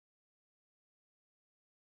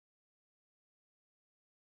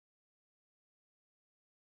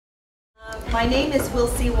My name is Will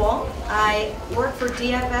C. Wong. I work for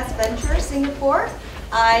DFS Ventures Singapore.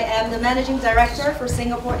 I am the Managing Director for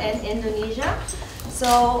Singapore and Indonesia.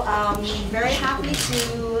 So I'm very happy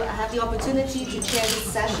to have the opportunity to chair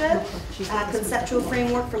this session, Conceptual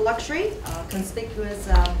Framework for Luxury, Conspicuous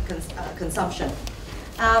Consumption.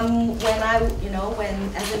 When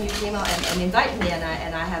SMU came out and invited me,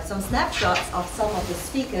 and I have some snapshots of some of the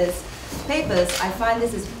speakers' papers, I find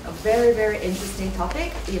this is a very, very interesting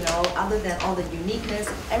topic, other than all the uniqueness,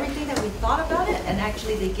 everything that we thought about it, and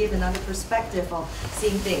actually they give another perspective of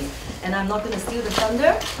seeing things. And I'm not going to steal the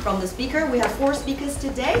thunder from the speaker. We have 4 speakers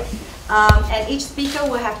today, and each speaker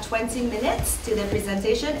will have 20 minutes to their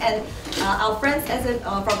presentation, and our friends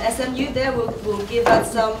from SMU there will give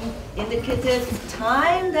us some indicative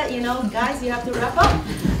time that, guys, you have to wrap up.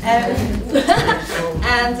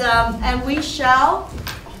 And we shall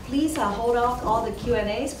please hold off all the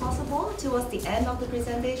Q&As possible towards the end of the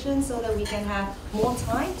presentation so that we can have more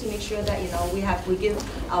time to make sure that we give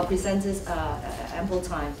our presenters ample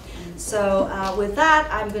time. So with that,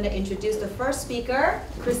 I'm going to introduce the first speaker,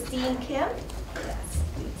 Christine Kim. Yes,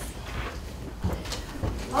 please.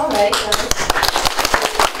 All right.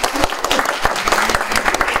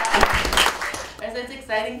 It's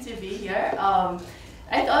exciting to be here.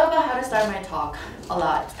 I thought about how to start my talk a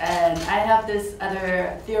lot, and I have this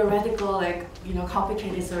other theoretical,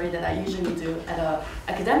 complicated story that I usually do at an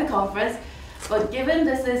academic conference. But given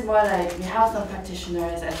this is more like we have some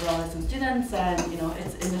practitioners as well as some students, and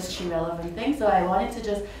it's industry relevant thing, so I wanted to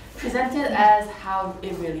just present it as how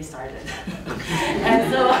it really started.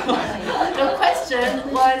 And so the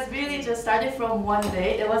question was really just started from one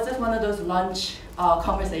day. It was just one of those lunch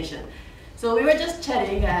conversations. So we were just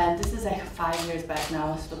chatting, and this is 5 years back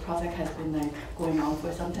now, so the project has been going on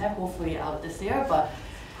for some time, hopefully out this year. But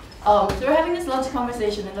so we're having this lunch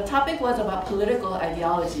conversation, and the topic was about political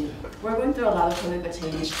ideology. We're going through a lot of political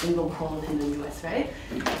change in the world, in the US, right?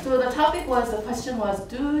 So the question was,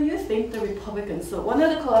 do you think the Republicans, so one of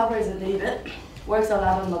the collaborators, David, works a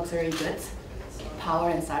lot on luxury goods, power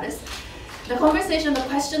and status. The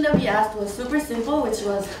question that we asked was super simple, which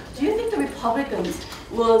was, do you think the Republicans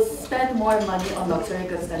will spend more money on luxury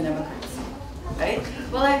goods than Democrats? Right?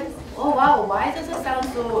 We're like, oh wow, why does it sound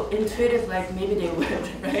so intuitive, like maybe they would,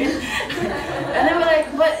 right? And then we're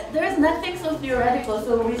like, but there's nothing so theoretical,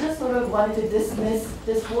 so we just sort of wanted to dismiss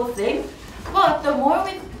this whole thing. But the more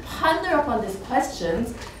we ponder upon these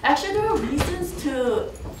questions, actually there are reasons to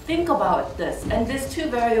think about this. And these 2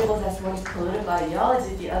 variables, as one is political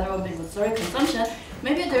ideology, the other one being luxury consumption,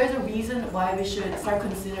 maybe there is a reason why we should start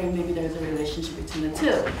considering maybe there is a relationship between the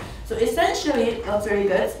 2. So essentially, luxury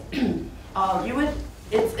goods,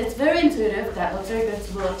 it's very intuitive that luxury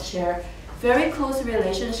goods will share very close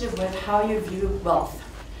relationship with how you view wealth.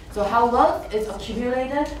 So how wealth is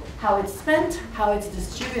accumulated, how it's spent, how it's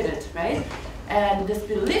distributed, right? And this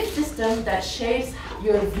belief system that shapes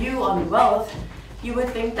your view on wealth, you would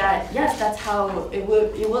think that, yes, that's how it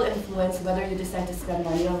will influence whether you decide to spend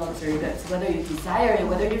money on luxury goods, whether you desire it,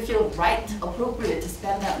 whether you feel right, appropriate to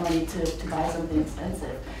spend that money to buy something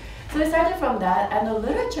expensive. So we started from that, and the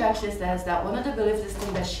literature actually says that one of the belief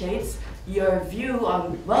systems that shapes your view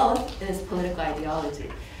on wealth is political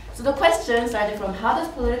ideology. So the question started from, how does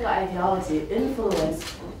political ideology influence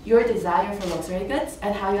your desire for luxury goods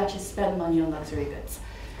and how you actually spend money on luxury goods?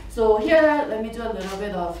 So here, let me do a little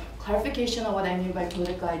bit of clarification on what I mean by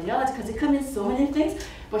political ideology, because it could mean so many things.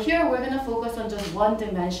 But here we're going to focus on just one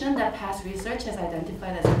dimension that past research has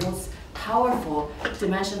identified as the most powerful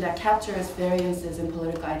dimension that captures variances in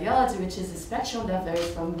political ideology, which is a spectrum that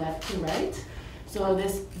varies from left to right. So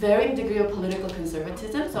this varying degree of political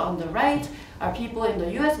conservatism. So on the right are people in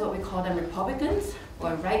the US, what we call them Republicans,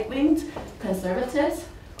 or right-winged conservatives.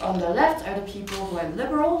 On the left are the people who are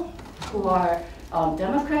liberal, who are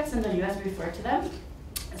Democrats in the US, we refer to them.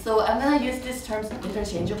 So I'm going to use these terms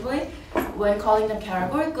interchangeably. When calling them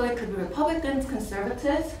categorically, it could be Republicans,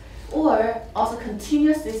 conservatives, or also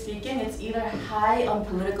continuously speaking, it's either high on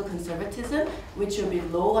political conservatism, which would be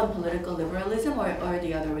low on political liberalism, or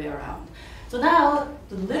the other way around. So now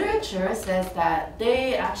the literature says that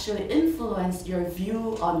they actually influence your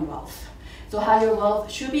view on wealth. So how your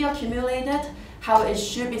wealth should be accumulated, how it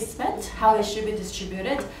should be spent, how it should be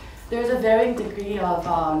distributed. There's a varying degree of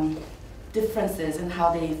differences in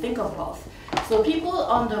how they think of wealth. So people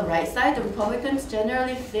on the right side, the Republicans,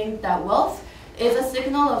 generally think that wealth is a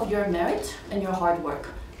signal of your merit and your hard work.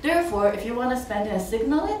 Therefore, if you want to spend it and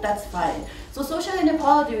signal it, that's fine. So social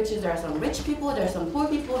inequality, which is there are some rich people, there are some poor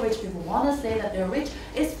people, rich people want to say that they're rich,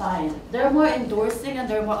 is fine. They're more endorsing and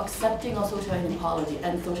they're more accepting of social inequality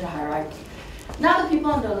and social hierarchy. Now the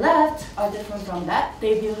people on the left are different from that.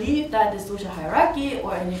 They believe that the social hierarchy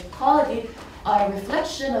or inequality are a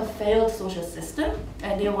reflection of failed social system,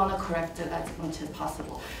 and they want to correct it as much as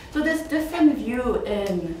possible. So this different view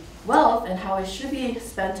in wealth and how it should be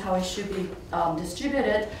spent, how it should be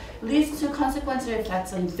distributed, leads to consequential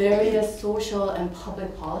effects on various social and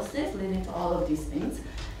public policies, leading to all of these things.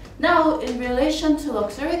 Now, in relation to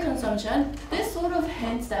luxury consumption, this sort of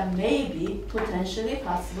hints that maybe, potentially,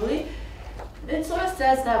 possibly, it sort of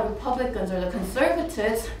says that Republicans or the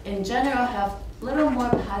conservatives in general have a little more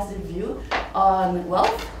positive view on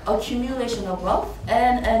wealth, accumulation of wealth,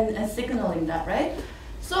 and signaling that, right?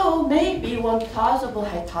 So maybe one plausible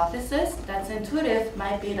hypothesis that's intuitive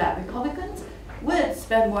might be that Republicans would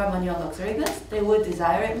spend more money on luxury goods, they would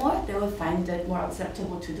desire it more, they would find it more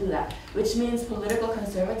acceptable to do that, which means political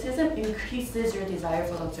conservatism increases your desire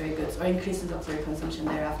for luxury goods or increases luxury consumption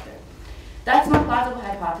thereafter. That's my plausible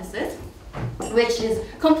hypothesis, which is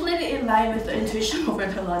completely in line with the intuition over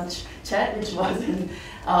the lunch chat, which wasn't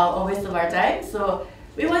a waste of our time. So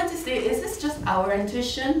we wanted to see, is this just our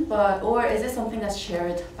intuition, or is it something that's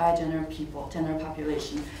shared by general people, general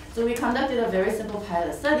population? So we conducted a very simple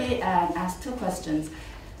pilot study and asked two questions.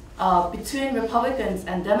 Between Republicans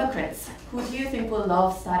and Democrats, who do you think will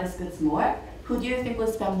love status goods more? Who do you think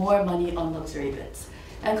will spend more money on luxury goods?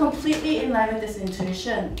 And completely in line with this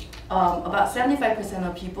intuition, about 75%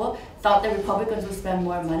 of people thought that Republicans would spend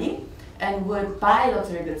more money and would buy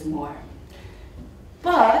luxury goods more.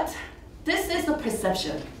 But this is the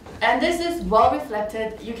perception, and this is well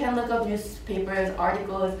reflected. You can look up newspapers,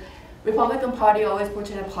 articles. Republican Party always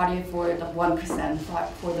portrayed a party for the 1%,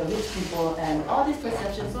 for the rich people, and all these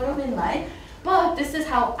perceptions sort of in line. But this is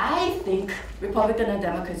how I think Republicans and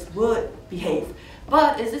Democrats would behave.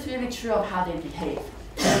 But is this really true of how they behave?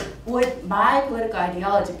 Would my political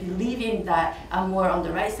ideology, believing that I'm more on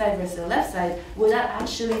the right side versus the left side, would that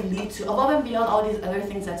actually lead to, above and beyond all these other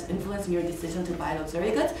things that's influencing your decision to buy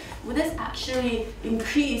luxury goods, would this actually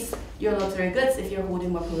increase your luxury goods if you're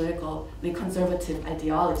holding more politically conservative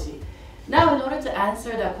ideology? Now, in order to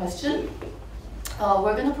answer that question,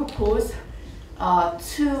 we're going to propose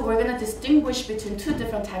we're going to distinguish between two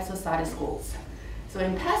different types of status goals. So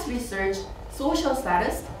in past research, social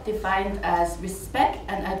status, defined as respect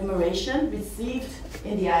and admiration received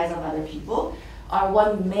in the eyes of other people, are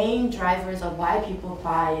one main drivers of why people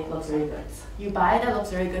buy luxury goods. You buy the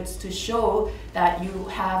luxury goods to show that you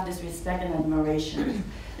have this respect and admiration.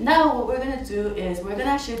 Now what we're going to do is we're going to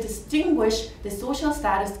actually distinguish the social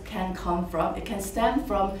status can stem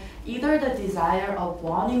from either the desire of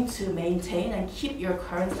wanting to maintain and keep your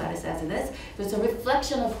current status as it is, so it's a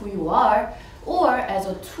reflection of who you are, or as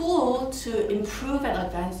a tool to improve and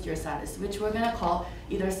advance your status, which we're going to call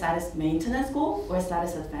either status maintenance goal or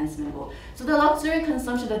status advancement goal. So the luxury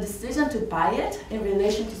consumption, the decision to buy it in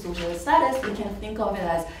relation to social status, we can think of it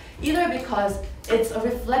as either because it's a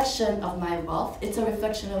reflection of my wealth, it's a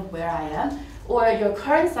reflection of where I am, or your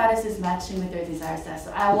current status is matching with your desired status.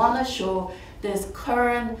 So I want to show this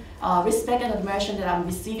current respect and admiration that I'm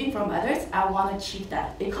receiving from others. I want to achieve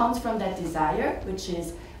that. It comes from that desire, which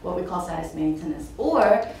is what we call status maintenance.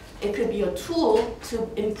 Or it could be a tool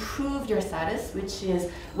to improve your status, which is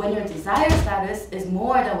when your desired status is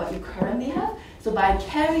more than what you currently have. So by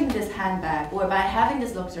carrying this handbag or by having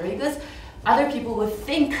this luxury goods, other people would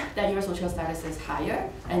think that your social status is higher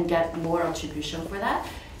and get more attribution for that.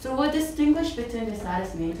 So we'll distinguish between the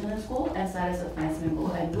status maintenance goal and status advancement goal,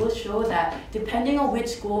 and we'll show that depending on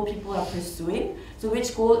which goal people are pursuing, so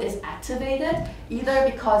which goal is activated, either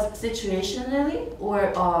because situationally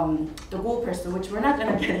or the goal person, which we're not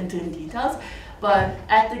going to get into in details, but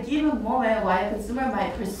at the given moment, why a consumer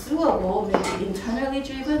might pursue a goal may be internally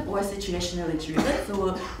driven or situationally driven.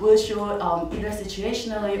 So we'll show either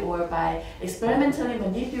situationally or by experimentally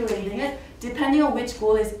manipulating it. Depending on which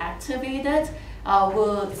goal is activated,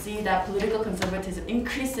 we'll see that political conservatism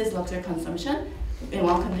increases luxury consumption in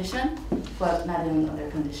one condition, but not in another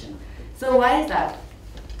condition. So why is that?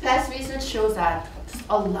 Past research shows that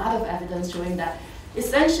a lot of evidence showing that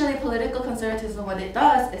essentially political conservatism, what it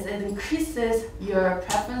does is it increases your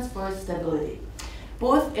preference for stability,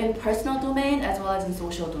 both in personal domain as well as in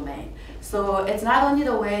social domain. So it's not only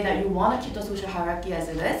the way that you want to keep the social hierarchy as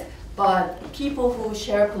it is, but people who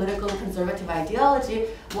share political conservative ideology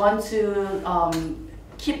want to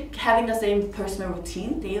keep having the same personal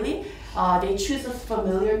routine daily. They choose a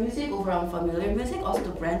familiar music over unfamiliar music, also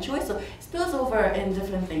the brand choice, so it spills over in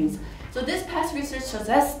different things. So this past research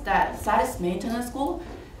suggests that status maintenance goal,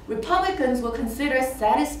 Republicans will consider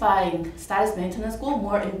satisfying status maintenance goal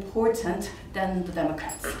more important than the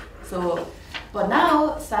Democrats. So But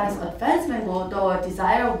now, status advancement goal, the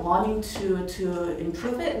desire wanting to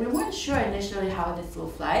improve it, we weren't sure initially how this will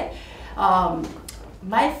fly.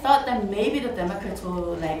 My thought that maybe the Democrats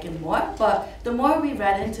will like it more, but the more we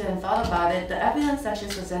read into it and thought about it, the evidence actually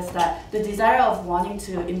suggests that the desire of wanting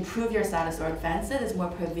to improve your status or advance it is more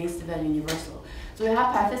pervasive and universal. So we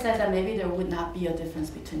hypothesized that maybe there would not be a difference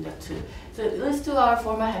between the two. So it leads to our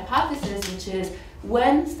former hypothesis, which is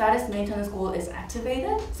when status maintenance goal is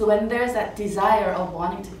activated, so when there's that desire of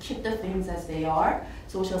wanting to keep the things as they are,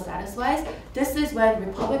 social status-wise, this is when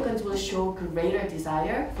Republicans will show greater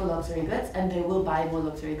desire for luxury goods and they will buy more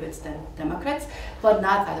luxury goods than Democrats, but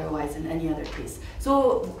not otherwise in any other case.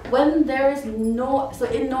 So when there is no, so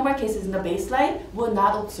in normal cases in the baseline, we'll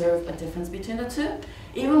not observe a difference between the two.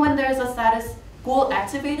 Even when there is a status goal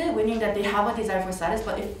activated, meaning that they have a desire for status,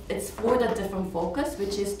 but if it's for the different focus,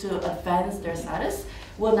 which is to advance their status,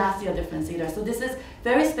 we'll not see a difference either. So this is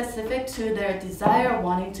very specific to their desire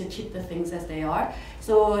wanting to keep the things as they are.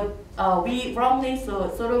 So we wrongly,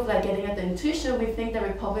 so sort of like getting at the intuition, we think that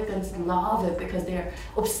Republicans love it because they're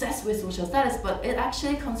obsessed with social status, but it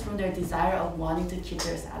actually comes from their desire of wanting to keep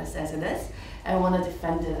their status as it is and want to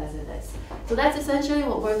defend it as it is. So that's essentially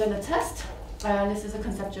what we're going to test. This is a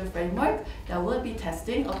conceptual framework that we'll be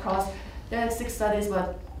testing across, there are 6 studies,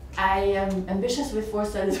 but I am ambitious with 4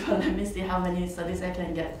 studies, but let me see how many studies I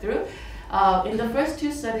can get through. In the first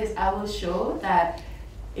 2 studies, I will show that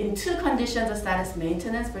in 2 conditions of status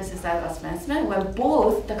maintenance versus status advancement, when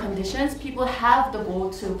both the conditions, people have the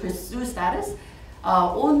goal to pursue status,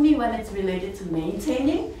 only when it's related to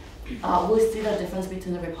maintaining, we'll see the difference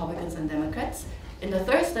between the Republicans and Democrats. In the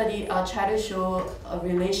third study, I'll try to show a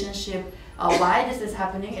relationship, why this is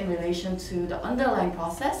happening in relation to the underlying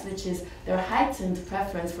process, which is their heightened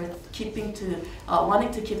preference for keeping to,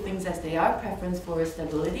 wanting to keep things as they are, preference for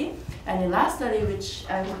stability. And the last study, which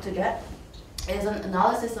I hope to get, is an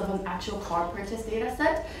analysis of an actual car purchase data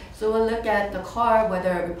set. So we'll look at the car,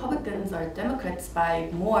 whether Republicans or Democrats buy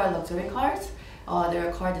more luxury cars,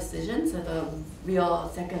 their car decisions, and the real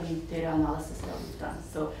second data analysis that we've done.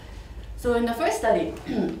 So in the first study,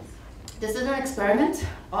 this is an experiment.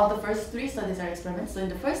 All the first 3 studies are experiments. So in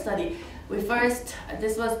the first study,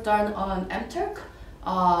 this was done on MTurk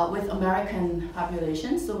with American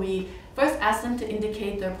population. So we first asked them to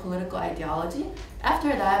indicate their political ideology. After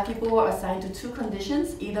that, people were assigned to 2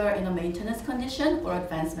 conditions, either in a maintenance condition or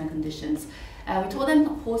advancement conditions. We told them the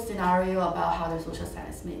whole scenario about how their social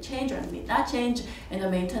status may change or may not change. In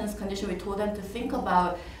a maintenance condition, we told them to think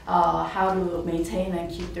about how to maintain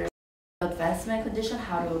and keep their advancement condition,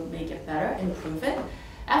 how to make it better, improve it.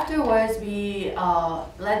 Afterwards, we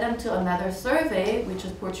led them to another survey, which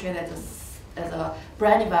was portrayed as a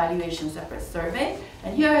brand evaluation separate survey.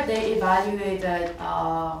 And here they evaluated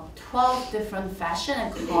 12 different fashion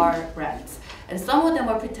and car brands. And some of them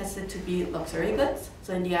were pretested to be luxury goods.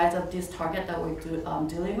 So in the eyes of this target that we're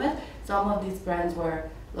dealing with, some of these brands were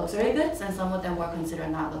luxury goods and some of them were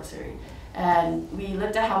considered not luxury. And we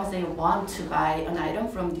looked at how much they want to buy an item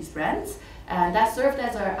from these brands. And that served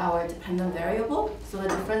as our dependent variable. So the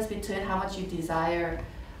difference between how much you desire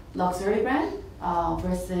luxury brand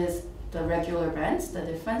versus the regular brands, the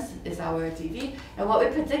difference is our DV. And what we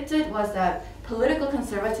predicted was that political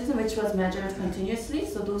conservatism, which was measured continuously,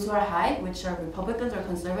 so those who are high, which are Republicans or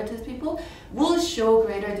conservative people, will show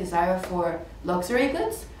greater desire for luxury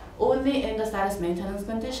goods only in the status maintenance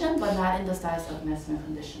condition, but not in the status advancement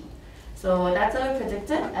condition. So that's what we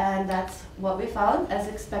predicted, and that's what we found. As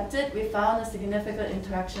expected, we found a significant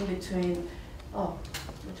interaction between,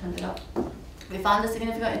 we turned it up. We found a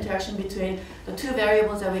significant interaction between the 2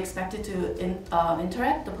 variables that we expected to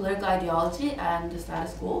interact, the political ideology and the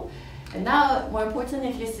status goal. And now, more importantly,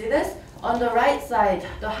 if you see this, on the right side,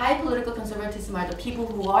 the high political conservatism are the people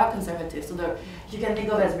who are conservative. So you can think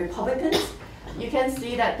of as Republicans. You can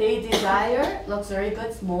see that they desire luxury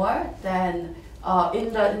goods more than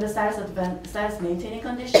in the status maintaining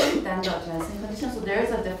condition than the advancing condition. So there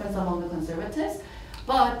is a difference among the conservatives,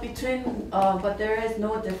 but there is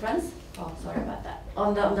no difference. Oh, sorry about that.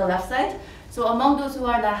 On the left side, so among those who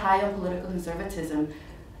are that high on political conservatism,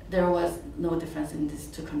 there was no difference in these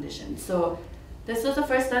 2 conditions. So this was the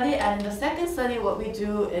first study, and in the second study, what we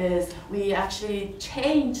do is we actually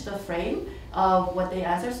change the frame of what they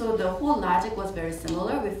answer. So the whole logic was very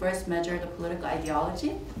similar. We first measured the political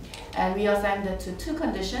ideology, and we assigned it to 2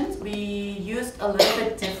 conditions. We used a little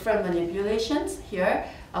bit different manipulations here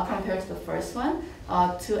compared to the first one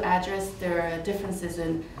to address their differences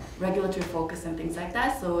in regulatory focus and things like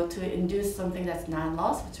that. So to induce something that's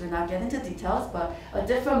non-loss, which we're not getting into details, but a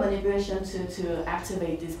different manipulation to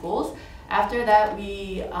activate these goals. After that,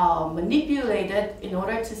 we manipulated in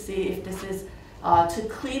order to see if this is to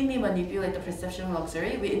cleanly manipulate the perception of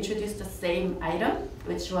luxury, we introduced the same item,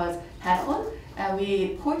 which was headphone, and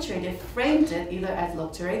we portrayed it, framed it either as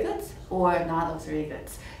luxury goods or not luxury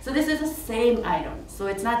goods. So this is the same item. So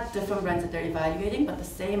it's not different brands that they're evaluating, but the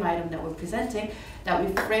same item that we're presenting that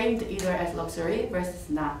we framed either as luxury versus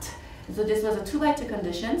not. And so this was a 2x2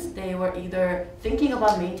 conditions. They were either thinking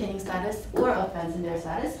about maintaining status or advancing their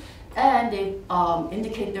status, and they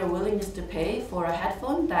indicate their willingness to pay for a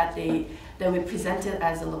headphone that we presented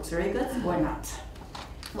as a luxury goods or not.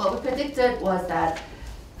 What we predicted was that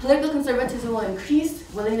political conservatism will increase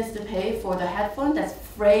willingness to pay for the headphone that's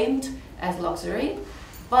framed as luxury,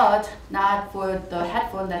 but not for the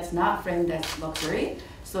headphone that's not framed as luxury.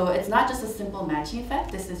 So it's not just a simple matching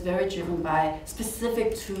effect. This is very driven by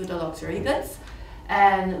specific to the luxury goods,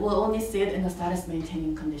 and we'll only see it in the status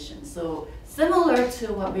maintaining conditions. So similar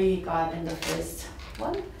to what we got in the first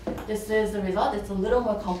one, this is the result. It's a little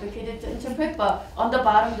more complicated to interpret, but on the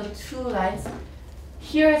bottom, the 2 lines,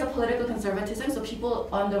 here is a political conservatism. So people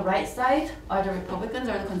on the right side are the Republicans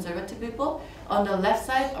or the conservative people. On the left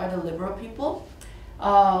side are the liberal people.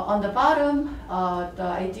 On the bottom, the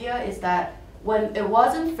idea is that when it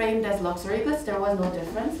wasn't framed as luxury goods, there was no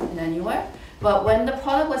difference in anywhere. But when the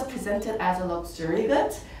product was presented as a luxury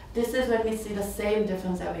good, this is when we see the same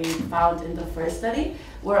difference that we found in the first study,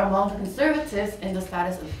 where among the conservatives in the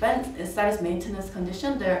status maintenance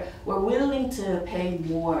condition, they were willing to pay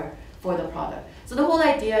more for the product. So the whole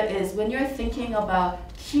idea is when you're thinking about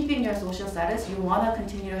keeping your social status, you want to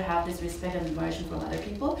continue to have this respect and admiration from other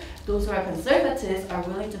people. Those who are conservatives are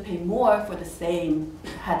willing to pay more for the same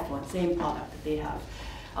headphone, same product that they have.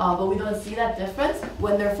 But we don't see that difference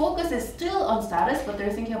when their focus is still on status, but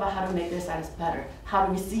they're thinking about how to make their status better, how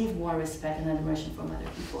to receive more respect and admiration from other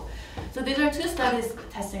people. So these are 2 studies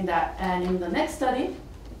testing that. And in the next study,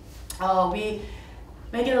 we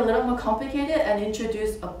make it a little more complicated and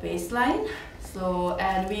introduce a baseline. So,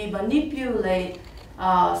 and we manipulate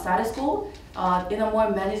status goal in a more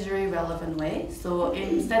managerially relevant way. So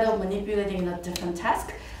instead of manipulating a different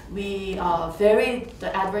task, we vary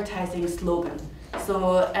the advertising slogan.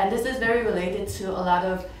 So, and this is very related to a lot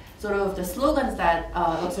of sort of the slogans that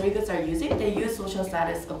luxury goods are using. They use social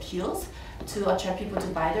status appeals to attract people to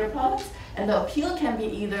buy their products. And the appeal can be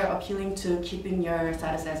either appealing to keeping your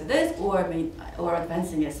status as it is or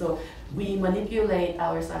advancing it. So we manipulate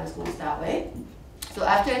our status goals that way. So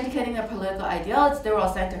after indicating their political ideals, they were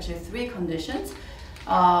assigned actually 3 conditions.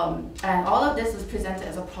 And all of this was presented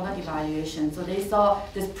as a product evaluation. So they saw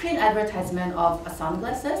this print advertisement of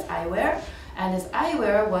sunglasses, eyewear, and this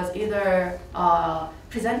eyewear was either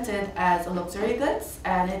presented as a luxury goods,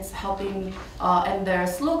 and it's helping, and their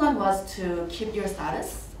slogan was to keep your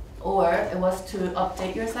status, or it was to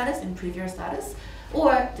update your status, improve your status,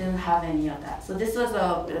 or didn't have any of that. So this was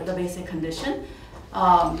the basic condition.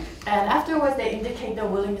 And afterwards, they indicate their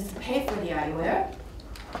willingness to pay for the eyewear.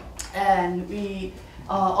 And we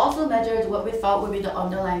also measured what we thought would be the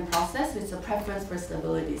underlying process, which is a preference for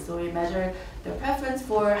stability. So we measured the preference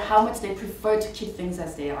for how much they prefer to keep things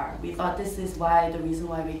as they are. We thought this is the reason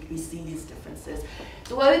why we see these differences.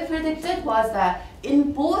 So what we predicted was that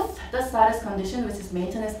in both the status condition, which is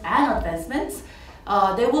maintenance and advancements,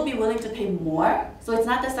 they will be willing to pay more. So it's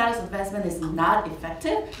not that status advancement is not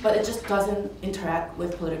effective, but it just doesn't interact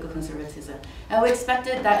with political conservatism. And we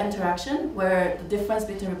expected that interaction where the difference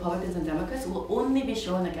between Republicans and Democrats will only be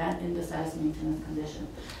shown again in the status maintenance condition.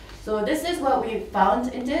 So this is what we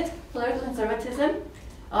found indeed, political conservatism.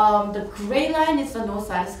 The gray line is the no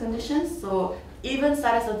status conditions. So even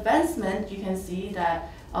status advancement, you can see that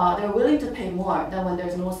they're willing to pay more than when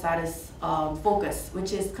there's no status focus,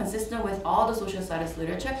 which is consistent with all the social status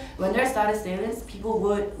literature. When there's status salience, people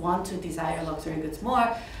would want to desire luxury goods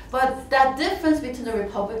more. But that difference between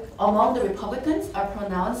among the Republicans are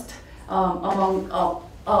pronounced among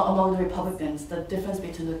the Republicans, the difference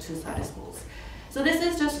between the 2 status goals. So this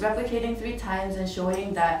is just replicating 3 times and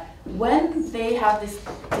showing that when they have this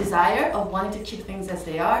desire of wanting to keep things as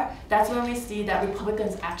they are, that's when we see that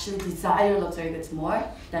Republicans actually desire luxury goods more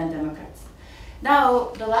than Democrats. Now,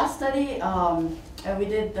 the last study, we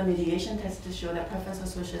did the mediation test to show that preference for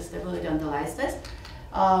social stability underlies this.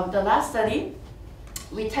 The last study,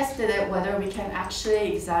 we tested it whether we can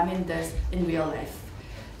actually examine this in real life.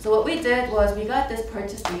 So what we did was we got this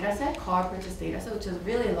purchase data set, car purchase data set, which is a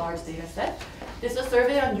really large data set. This is a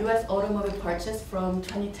survey on US automobile purchase from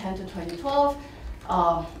 2010 to 2012.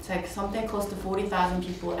 It's like something close to 40,000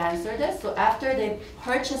 people answered this. So after they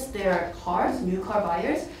purchased their cars, new car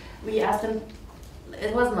buyers, we asked them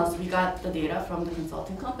it wasn't us, we got the data from the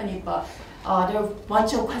consulting company, but there were a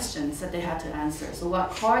bunch of questions that they had to answer. So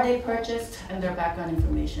what car they purchased and their background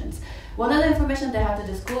information. One of the information they had to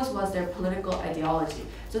disclose was their political ideology.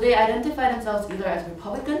 So they identified themselves either as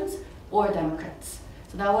Republicans or Democrats.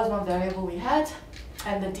 So that was one variable we had.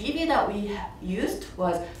 And the DV that we used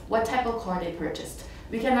was what type of car they purchased.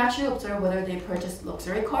 We can actually observe whether they purchased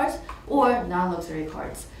luxury cars or non-luxury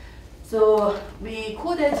cars. So we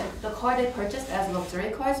coded the car they purchased as luxury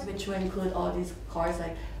cars, which will include all these cars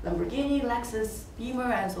like Lamborghini, Lexus,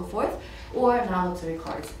 Beamer, and so forth, or non-luxury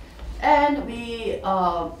cars. And we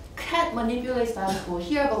can't manipulate status quo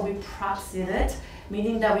here, but we proxied it,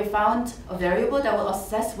 meaning that we found a variable that will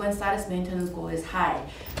assess when status maintenance goal is high.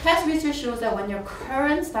 Past research shows that when your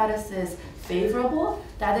current status is favorable,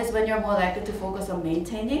 that is when you're more likely to focus on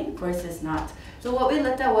maintaining versus not. So what we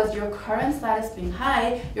looked at was your current status being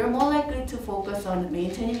high, you're more likely to focus on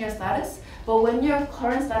maintaining your status. But when your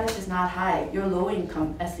current status is not high, you're low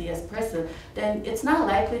income SES person, then it's not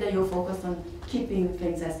likely that you'll focus on keeping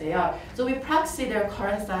things as they are. So we proxy their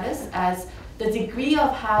current status as the degree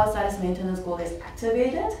of how status maintenance goal is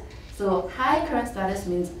activated. So high current status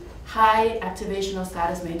means high activation of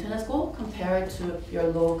status maintenance goal compared to your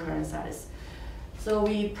low current status. So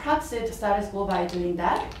we proxied status goal by doing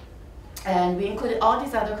that. And we included all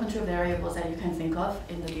these other control variables that you can think of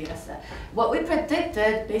in the data set. What we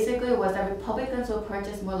predicted basically was that Republicans will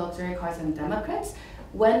purchase more luxury cars than Democrats.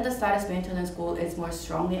 When the status maintenance goal is more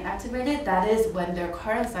strongly activated, that is when their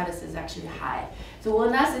current status is actually high. So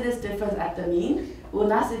we'll not see this difference at the mean. We'll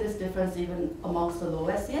not see this difference even amongst the low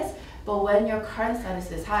SES. But when your current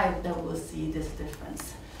status is high, then we'll see this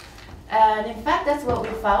difference. And in fact, that's what we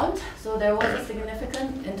found. So there was a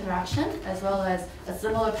significant interaction as well as a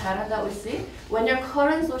similar pattern that we see. When your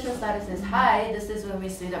current social status is high, this is when we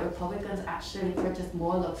see that Republicans actually purchase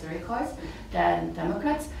more luxury cars than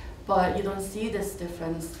Democrats. But you don't see this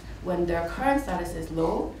difference when their current status is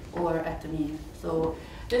low or at the mean. So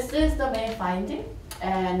this is the main finding.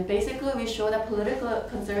 And basically, we show that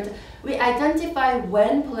we identify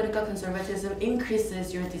when political conservatism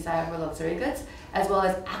increases your desire for luxury goods, as well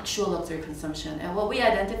as actual luxury consumption. And what we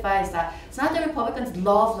identify is that it's not that Republicans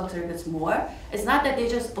love luxury goods more, it's not that they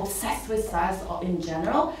just obsessed with status in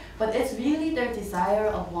general, but it's really their desire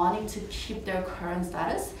of wanting to keep their current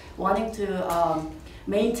status, wanting to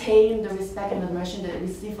maintain the respect and admiration that they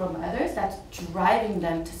receive from others, that's driving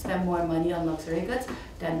them to spend more money on luxury goods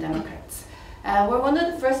than Democrats. We're one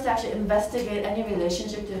of the first to actually investigate any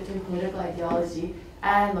relationship between political ideology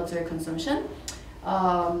and luxury consumption.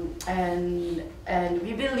 And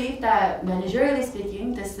we believe that, managerially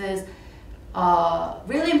speaking, this is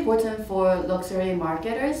really important for luxury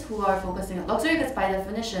marketers who are focusing on luxury goods. By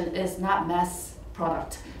definition, is not mass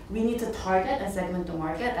product. We need to target and segment the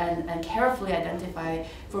market and carefully identify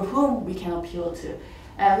for whom we can appeal to.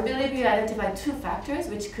 We believe we identified two factors,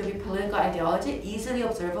 which could be political ideology, easily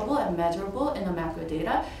observable and measurable in the macro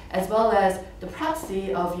data, as well as the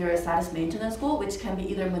proxy of your status maintenance goal, which can be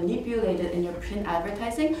either manipulated in your print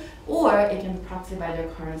advertising, or it can be proxied by their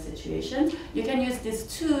current situation. You can use these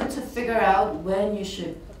two to figure out when you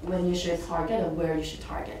should target and where you should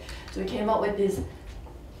target. So we came up with these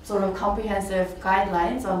sort of comprehensive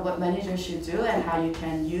guidelines on what managers should do and how you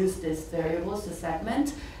can use these variables to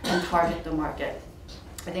segment and target the market.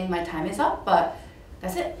 I think my time is up, but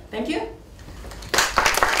that's it. Thank you.